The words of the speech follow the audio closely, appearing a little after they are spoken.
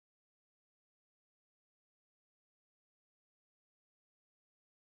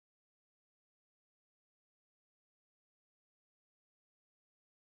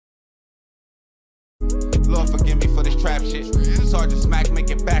Lord forgive me for this trap shit. Sergeant Smack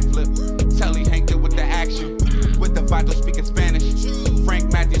making backflip. Telly Hank with the action. With the Vato speaking Spanish.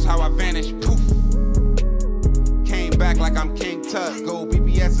 Frank Matthews how I vanish. Poof. Came back like I'm King Tut. Gold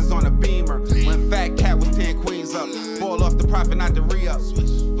BBS is on a beamer. When Fat Cat was 10 queens up. Ball off the profit, not the re-up.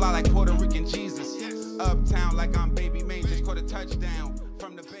 Fly like Puerto Rican Jesus. Uptown like I'm Baby May. Just caught a touchdown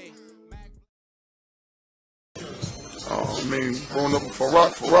from the bay. I mean, growing up with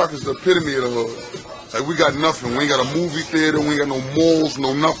Farak is the epitome of the hood. Like, we got nothing. We ain't got a movie theater. We ain't got no malls,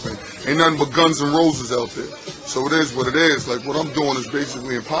 no nothing. Ain't nothing but Guns N' Roses out there. So it is what it is. Like, what I'm doing is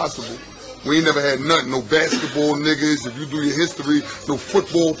basically impossible. We ain't never had nothing. No basketball niggas. If you do your history, no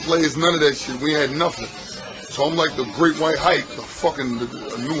football players, none of that shit. We ain't had nothing. So I'm like the great white hype, a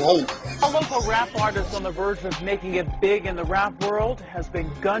new hope. A local rap artist on the verge of making it big in the rap world has been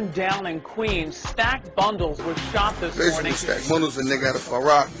gunned down in Queens. Stacked Bundles was shot this morning. Stacked Bundles, a nigga out of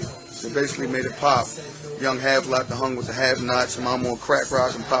Farak. They basically made it pop. Young half-lot that hung with the have-nots, and I'm on crack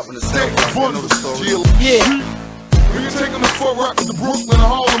rock and popping the cell. You know the story. Yeah. We can take them to Farak to Brooklyn and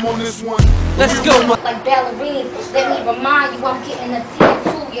Harlem on this one. Let's go. Like ballerines, let me remind you I'm getting a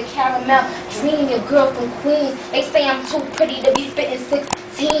tattoo. Your caramel dream, your girl from Queens. They say I'm too pretty to be spitting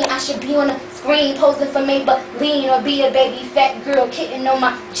 16. I should be on the screen posing for Maybelline or be a baby fat girl kitten on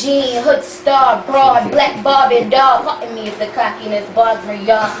my jean. Hood star, broad, black Barbie doll. Pardon me if the cockiness bothering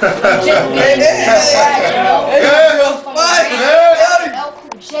y'all.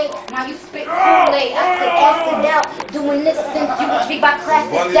 Just now you spit Kool-Aid, I spit acid out. Doing this since you would be by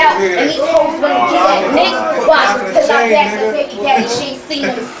classic out. And these hoes wanna get at Nick. Why? Cause I back the baby daddy, she ain't seen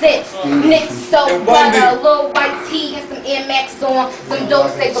him since. Nick so brother, a little white tee and some Air Max on. Some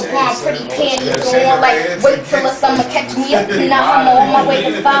Dolce Gabbana, pretty panties on. Like, wait till the summer catch me up. Now I'm on my way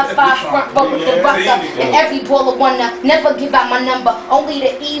to 5-5 front row with the rucker. And every baller wanna never give out my number. Only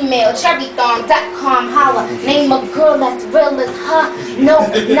the email, cherrythorn.com, holla. Name a girl that's real as her. No,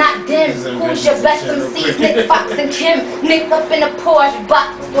 not them. Who's your best MCs? Nick, Fox, and Kim. Nick up in a Porsche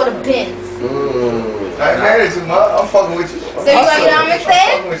box for the Benz. I married you, ma. I'm fucking with you. So you want to know what I'm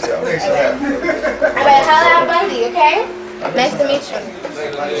saying? I'm making so happy. I better holla out Bundy, okay? Nice to meet you.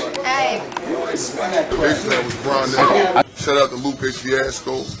 Alright. Basically, I was grinding. Shout out to Lupe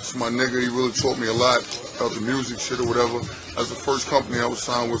Fiasco. It's my nigga. He really taught me a lot about the music shit or whatever. That's the first company I was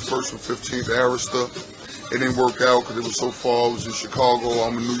signed with, First and 15th, Arista. It didn't work out because it was so far. I was in Chicago.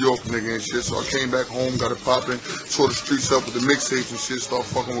 I'm a New York nigga and shit. So I came back home, got it popping, tore the streets up with the mixtapes and shit, started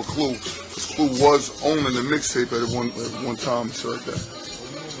fucking with Clue. Because Clue was owning the mixtape at one time and shit like that.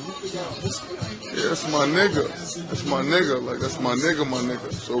 Yeah, that's my nigga. That's my nigga. Like, that's my nigga.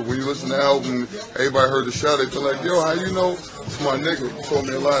 So when you listen to the album, everybody heard the shout, they feel like, yo, how you know? It's my nigga. He told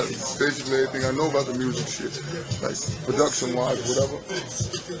me a lot. Basically everything I know about the music shit. Like, production-wise, whatever.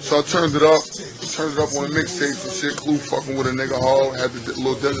 So I turned it up on the mixtapes and shit. Clue fucking with a nigga hard, had the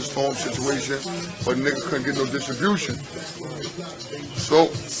little Desert Storm situation, but the nigga couldn't get no distribution. So,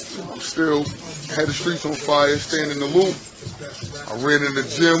 still had the streets on fire, staying in the loop. I ran in the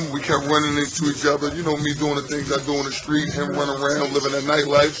gym, we kept running into each other. You know me doing the things I do in the street, him running around, living that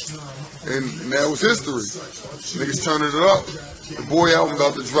nightlife. And now it's history. Niggas turning it up. The Boy album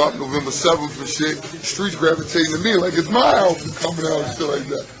about to drop November 7th and shit. The streets gravitating to me like it's my album coming out and shit like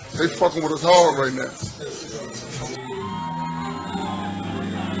that. They fucking with us hard right now.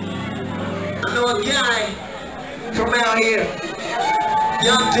 I know a guy from out here,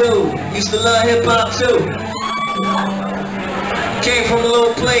 young dude, used to love hip hop too. Came from a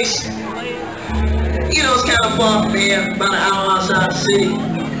little place, you know, it's kind of far from here, about an hour outside the city,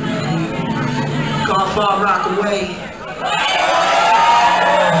 called Far Rockaway.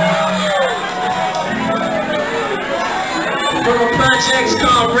 From a project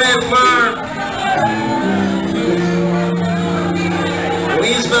called Red Farm. We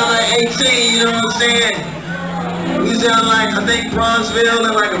was about like 18, you know what I'm saying? We was out like, I think Bronzeville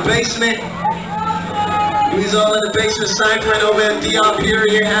in like a basement. We was all in the basement ciphering over at the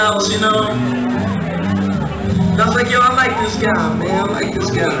Period house, you know? And I was like, yo, I like this guy, man, I like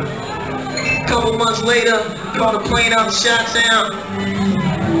this guy. A couple months later, called a plane out of Chi-Town.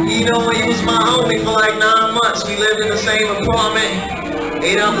 You know, he was my homie for like 9 months. We lived in the same apartment,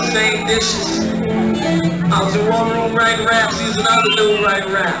 ate out the same dishes. I was in one room writing raps, he was another dude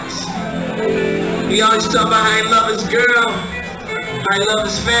writing raps. He always talking about how he loved his girl, how he loved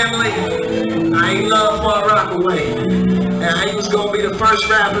his family, how he loved Far Rockaway, and how he was gonna be the first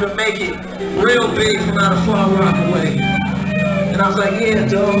rapper to make it real big from out of Far Rockaway. And I was like, yeah,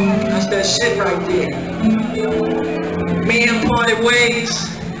 dog, that's that shit right there. Me and parted ways,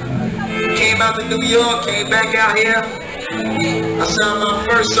 came out to New York, came back out here, I signed my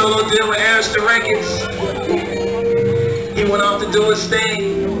first solo deal with Arista Records. He went off to do his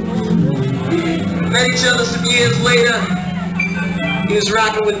thing. Met each other some years later. He was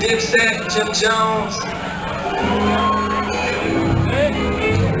rocking with Dipset, Jim Jones.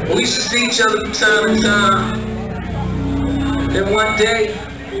 We used to see each other from time to time. Then one day,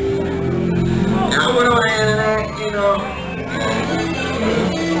 I went on the internet, you know.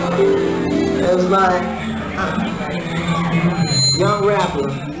 It was like, young rapper,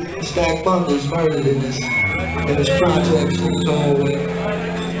 Stack Bundles murdered in this project from Norway.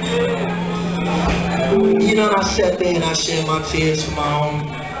 You know, and I sat there and I shed my tears for my own.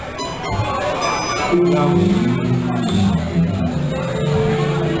 You know.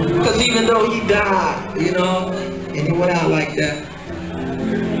 Because even though he died, you know, and he went out like that,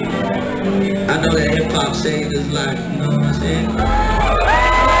 I know that hip-hop saved his life, you know what I'm saying?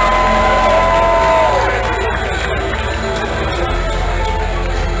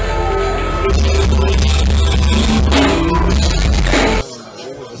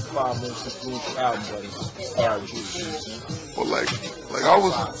 But like I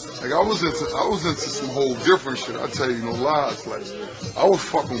was into some whole different shit. I tell you no lies. Like I was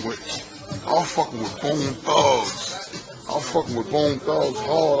fucking with Bone Thugs. I was fucking with Bone Thugs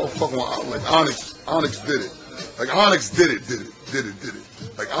hard. I was fucking with like Onyx. Onyx did it. Like Onyx did it.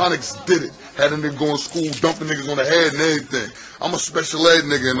 Like Onyx did it. Had a nigga going to school, dumping niggas on the head and everything. I'm a special ed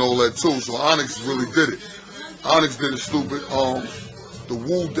nigga and all that too. So Onyx really did it. Onyx did it stupid. The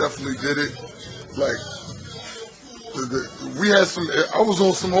Wu definitely did it. Like we had some. I was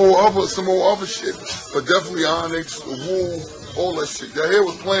on some whole other shit, but definitely Onyx, the Wu, all that shit. That here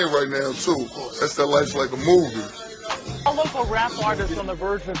was playing right now too. That's that Life's Like a Movie. A local rap artist on the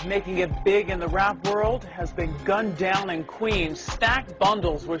verge of making it big in the rap world has been gunned down in Queens. Stack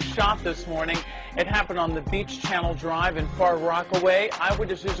Bundles was shot this morning. It happened on the Beach Channel Drive in Far Rockaway.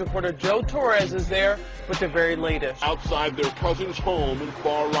 Eyewitness News reporter Joe Torres is there with the very latest. Outside their cousin's home in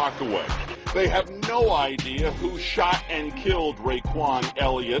Far Rockaway. They have no idea who shot and killed Rayquon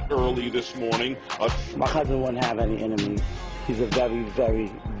Elliott early this morning. My cousin wouldn't have any enemies. He's a very,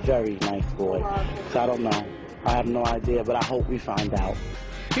 very, very nice boy. So I don't know. I have no idea, but I hope we find out.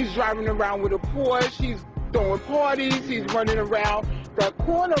 He's driving around with a Porsche. He's throwing parties. He's running around that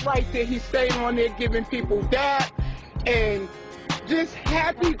corner right there. He's staying on there giving people that and just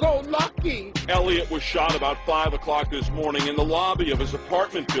happy-go-lucky. Elliott was shot about 5 o'clock this morning in the lobby of his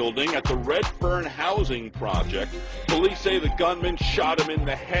apartment building at the Red Fern Housing Project. Police say the gunman shot him in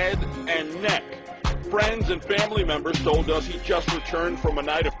the head and neck. Friends and family members told us he just returned from a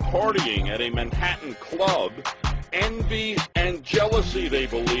night of partying at a Manhattan club. Envy and jealousy, they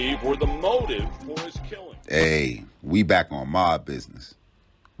believe, were the motive for his killing. Hey, we back on MOBB business.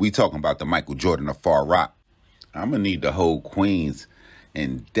 We talking about the Michael Jordan of Far Rock. I'm going to need the whole Queens,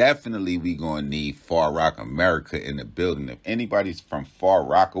 and definitely we going to need Far Rock America in the building. If anybody's from Far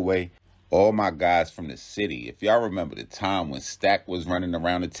Rockaway, all my guys from the city, if y'all remember the time when Stack was running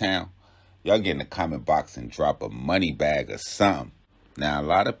around the town, y'all get in the comment box and drop a money bag or something. Now, a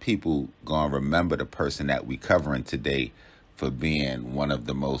lot of people going to remember the person that we covering today for being one of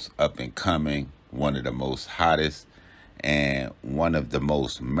the most up-and-coming, one of the most hottest, and one of the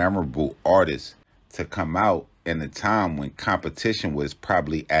most memorable artists to come out in a time when competition was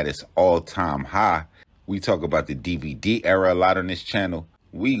probably at its all-time high. We talk about the DVD era a lot on this channel.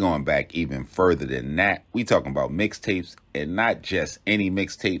 We going back even further than that. We talking about mixtapes, and not just any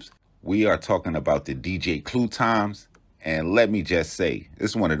mixtapes. We are talking about the DJ Clue times, and let me just say,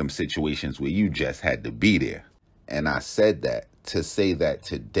 it's one of them situations where you just had to be there. And I said that to say that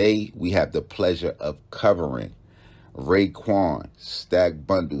today we have the pleasure of covering Rayquon, Stack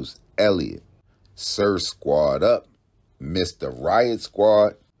Bundles, Elliott, Sir Squad Up, Mr. Riot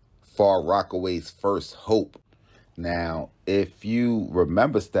Squad, Far Rockaway's First Hope. Now, if you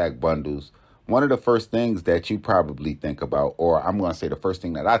remember Stack Bundles, one of the first things that you probably think about, or I'm going to say the first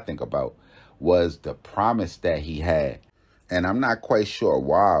thing that I think about, was the promise that he had. And I'm not quite sure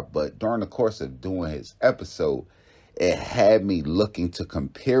why, but during the course of doing his episode, it had me looking to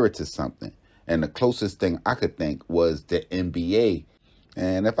compare it to something. And the closest thing I could think was the NBA.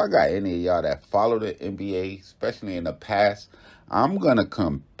 And if I got any of y'all that follow the NBA, especially in the past, I'm going to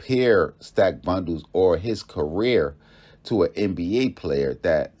compare Stack Bundles or his career to an NBA player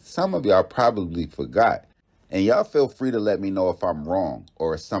that some of y'all probably forgot. And y'all feel free to let me know if I'm wrong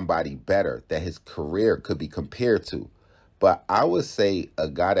or somebody better that his career could be compared to. But I would say a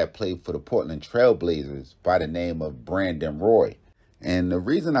guy that played for the Portland Trail Blazers by the name of Brandon Roy. And the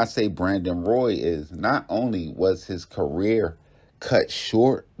reason I say Brandon Roy is not only was his career cut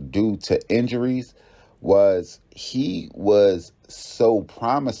short due to injuries, was he was so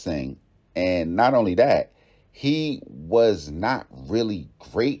promising. And not only that, he was not really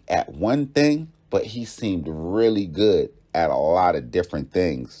great at one thing, but he seemed really good at a lot of different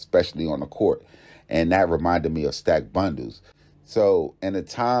things, especially on the court. And that reminded me of Stack Bundles. So in a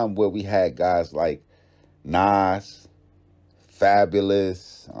time where we had guys like Nas,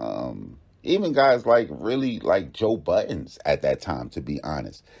 Fabulous, even guys like really like Joe Buttons at that time, to be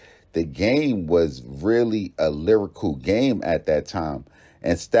honest, the game was really a lyrical game at that time.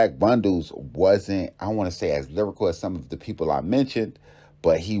 And Stack Bundles wasn't, I want to say, as lyrical as some of the people I mentioned,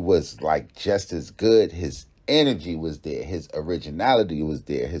 but he was like just as good. His energy was there. His originality was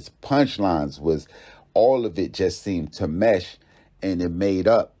there. His punchlines was, all of it just seemed to mesh, and it made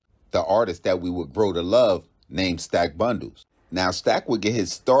up the artist that we would grow to love named Stack Bundles. Now, Stack would get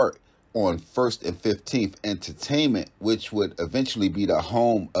his start on 1st and 15th Entertainment, which would eventually be the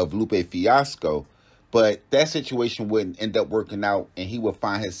home of Lupe Fiasco. But that situation wouldn't end up working out, and he would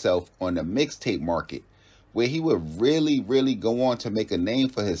find himself on the mixtape market, where he would really, really go on to make a name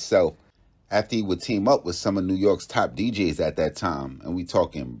for himself after he would team up with some of New York's top DJs at that time. And we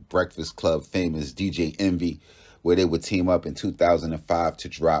talking Breakfast Club famous DJ Envy, where they would team up in 2005 to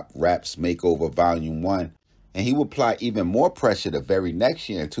drop Rap's Makeover Volume 1. And he would apply even more pressure the very next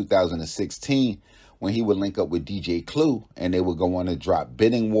year in 2016, when he would link up with DJ Clue, and they would go on to drop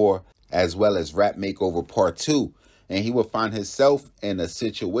Bidding War, as well as Rap Makeover Part 2. And he would find himself in a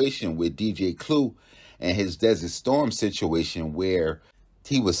situation with DJ Clue and his Desert Storm situation, where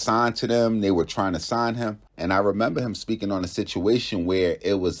he was signed to them. They were trying to sign him. And I remember him speaking on a situation where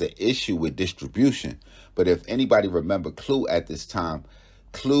it was an issue with distribution. But if anybody remember Clue at this time,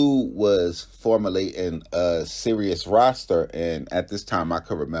 Clue was formulating a serious roster. And at this time, I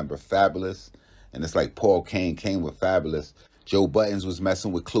could remember Fabulous. And it's like Paul Kane came with Fabulous. Joe Buttons was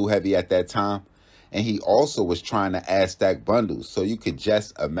messing with Clue heavy at that time. And he also was trying to add Stack Bundles. So you could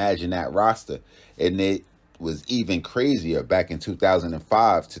just imagine that roster. And it was even crazier back in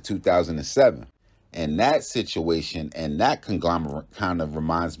 2005 to 2007. And that situation and that conglomerate kind of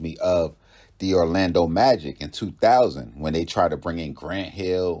reminds me of the Orlando Magic in 2000, when they tried to bring in Grant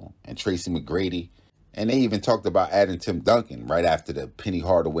Hill and Tracy McGrady. And they even talked about adding Tim Duncan right after the Penny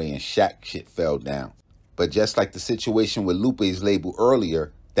Hardaway and Shaq shit fell down. But just like the situation with Lupe's label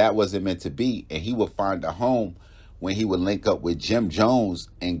earlier, that wasn't meant to be. And he would find a home when he would link up with Jim Jones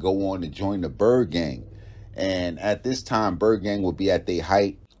and go on to join the Bird Gang. And at this time, Bird Gang would be at their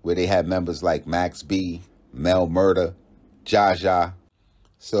height, where they had members like Max B, Mel Murder, Jaja.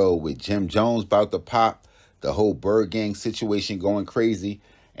 So with Jim Jones about to pop, the whole Bird Gang situation going crazy.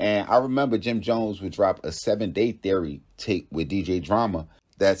 And I remember Jim Jones would drop a 7 Day Theory tape with DJ Drama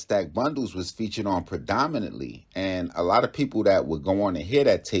that Stack Bundles was featured on predominantly. And a lot of people that would go on and hear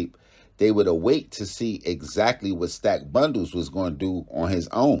that tape, they would await to see exactly what Stack Bundles was going to do on his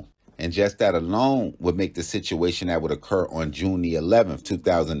own. And just that alone would make the situation that would occur on June the 11th,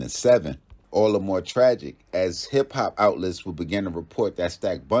 2007, all the more tragic, as hip-hop outlets would begin to report that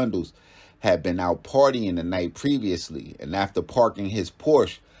Stack Bundles had been out partying the night previously. And after parking his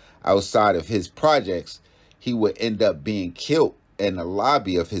Porsche outside of his projects, he would end up being killed in the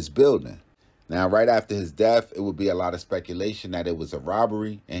lobby of his building. Now, right after his death, it would be a lot of speculation that it was a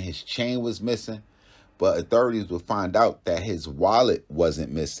robbery and his chain was missing. But authorities would find out that his wallet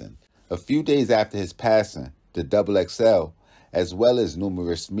wasn't missing. A few days after his passing, the XXL, as well as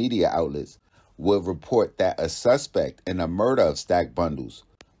numerous media outlets, would report that a suspect in the murder of Stack Bundles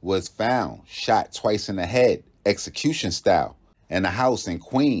was found shot twice in the head, execution style, in a house in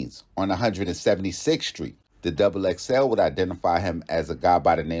Queens on 176th Street. The XXL would identify him as a guy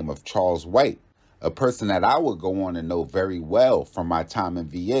by the name of Charles White, a person that I would go on to know very well from my time in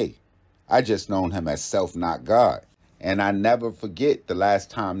VA. I just known him as Self Not God. And I never forget the last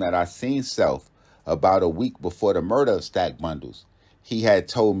time that I seen Self, about a week before the murder of Stack Bundles. He had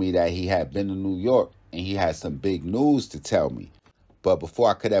told me that he had been to New York and he had some big news to tell me. But before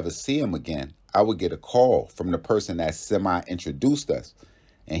I could ever see him again, I would get a call from the person that semi-introduced us.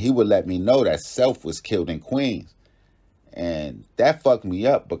 And he would let me know that Self was killed in Queens. And that fucked me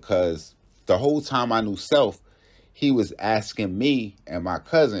up, because the whole time I knew Self, he was asking me and my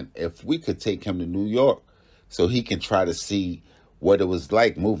cousin if we could take him to New York so he can try to see what it was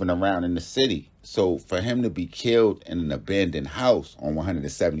like moving around in the city. So for him to be killed in an abandoned house on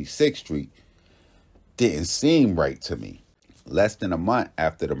 176th Street didn't seem right to me. Less than a month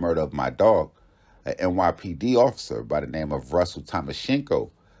after the murder of my dog, an NYPD officer by the name of Russell Tomashenko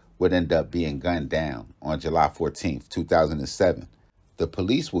would end up being gunned down on July 14th, 2007. The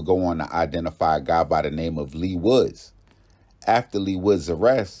police would go on to identify a guy by the name of Lee Woods after Lee Woods'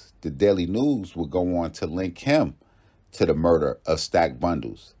 arrest, the Daily News would go on to link him to the murder of Stack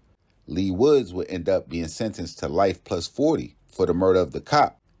Bundles. Lee Woods would end up being sentenced to life plus 40 for the murder of the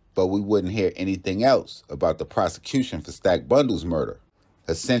cop, but we wouldn't hear anything else about the prosecution for Stack Bundles' murder,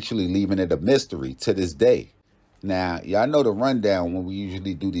 essentially leaving it a mystery to this day. Now, y'all know the rundown when we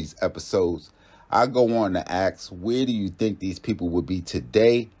usually do these episodes. I go on to ask, where do you think these people would be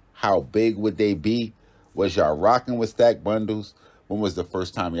today? How big would they be? Was y'all rocking with Stack Bundles? When was the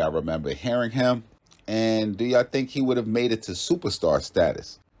first time y'all remember hearing him? And do y'all think he would have made it to superstar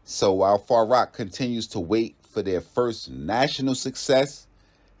status? So while Far Rock continues to wait for their first national success,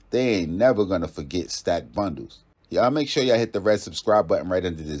 they ain't never gonna forget Stack Bundles. Y'all make sure y'all hit the red subscribe button right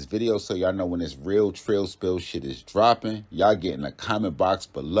under this video so y'all know when this real Trill Spill shit is dropping. Y'all get in the comment box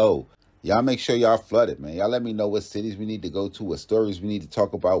below. Y'all make sure y'all flooded, man. Y'all let me know what cities we need to go to, what stories we need to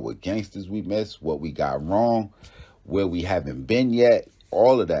talk about, what gangsters we missed, what we got wrong, where we haven't been yet,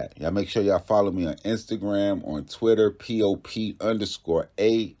 all of that. Y'all make sure y'all follow me on Instagram, on Twitter, POP_A_LOT.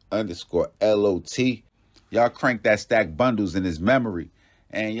 Y'all crank that Stack Bundles in his memory.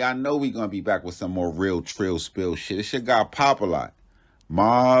 And y'all know we gonna be back with some more real Trill Spill shit. It's your guy Popalot.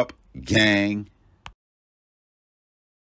 Mob, gang,